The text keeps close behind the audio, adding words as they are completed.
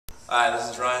Hi, this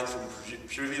is Ryan from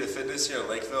Pure Vita Fitness here in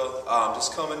Lakeville.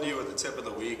 Just coming to you with the tip of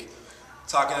the week.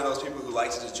 Talking to those people who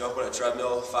like to just jump on a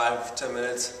treadmill 5-10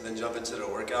 minutes and then jump into their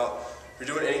workout. If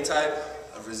you're doing any type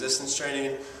of resistance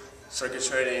training, circuit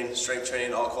training, strength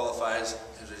training, all qualifies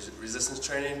as resistance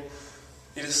training.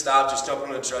 You just stop, just jump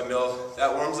on a treadmill.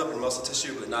 That warms up your muscle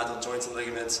tissue, but not the joints and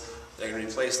ligaments. They're going to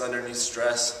be placed underneath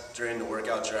stress during the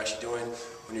workout you're actually doing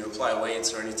when you apply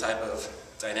weights or any type of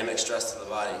dynamic stress to the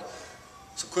body.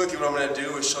 So quickly what I'm going to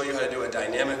do is show you how to do a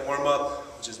dynamic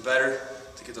warm-up, which is better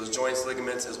to get those joints,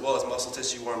 ligaments, as well as muscle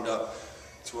tissue warmed up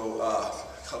to a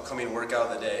upcoming workout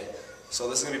of the day. So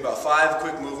this is going to be about 5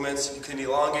 quick movements. You can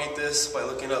elongate this by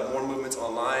looking up more movements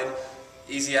online,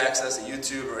 easy access at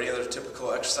YouTube or any other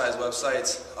typical exercise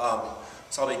websites.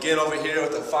 So I'll begin over here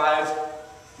with the 5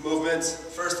 movements.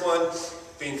 First one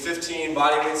being 15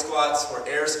 bodyweight squats or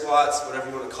air squats, whatever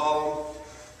you want to call them.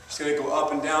 Just going to go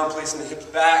up and down, placing the hips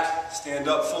back, stand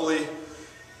up fully,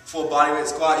 full bodyweight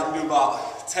squat. You can do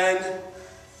about 10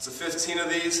 to 15 of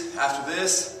these. After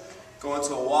this, go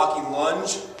into a walking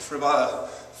lunge for about a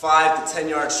 5 to 10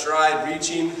 yard stride,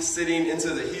 reaching, sitting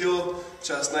into the heel,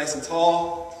 chest nice and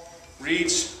tall.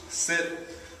 Reach, sit,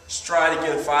 stride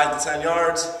again 5 to 10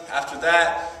 yards. After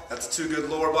that, that's 2 good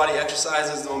lower body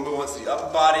exercises. Then we'll move on to the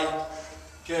upper body.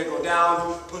 Okay, go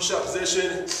down, push-up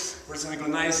position. We're just going to go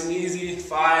nice and easy,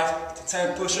 5 to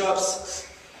 10 push-ups.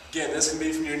 Again, this can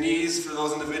be from your knees for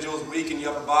those individuals weak in the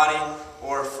upper body,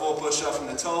 or full push-up from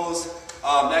the toes.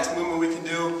 Next movement we can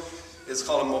do is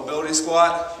called a mobility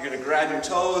squat. You're going to grab your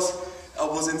toes,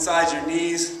 elbows inside your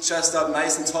knees, chest up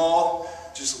nice and tall.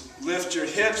 Just lift your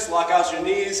hips, lock out your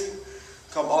knees,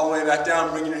 come all the way back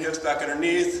down, bringing your hips back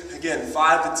underneath. Again,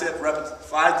 5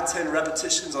 to 10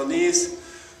 repetitions on these.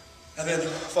 And then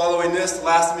following this, the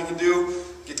last thing we can do,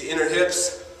 get the inner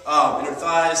hips, inner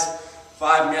thighs,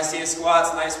 5 Messier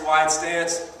squats, nice wide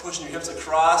stance, pushing your hips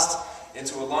across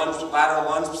into a lunge,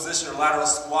 lateral lunge position or lateral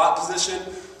squat position.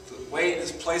 The weight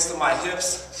is placed on my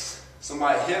hips, so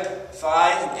my hip,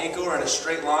 thigh, and ankle are in a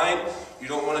straight line. You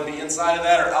don't want to be inside of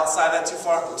that or outside that too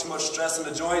far, put too much stress on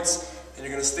the joints. And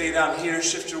you're going to stay down here,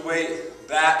 shift your weight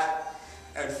back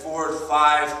and forward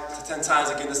 5 to 10 times.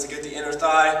 Again, just to get the inner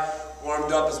thigh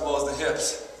warmed up as well as the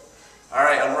hips.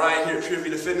 Alright, I'm Ryan here at Pure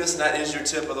Vita Fitness, and that is your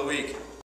tip of the week.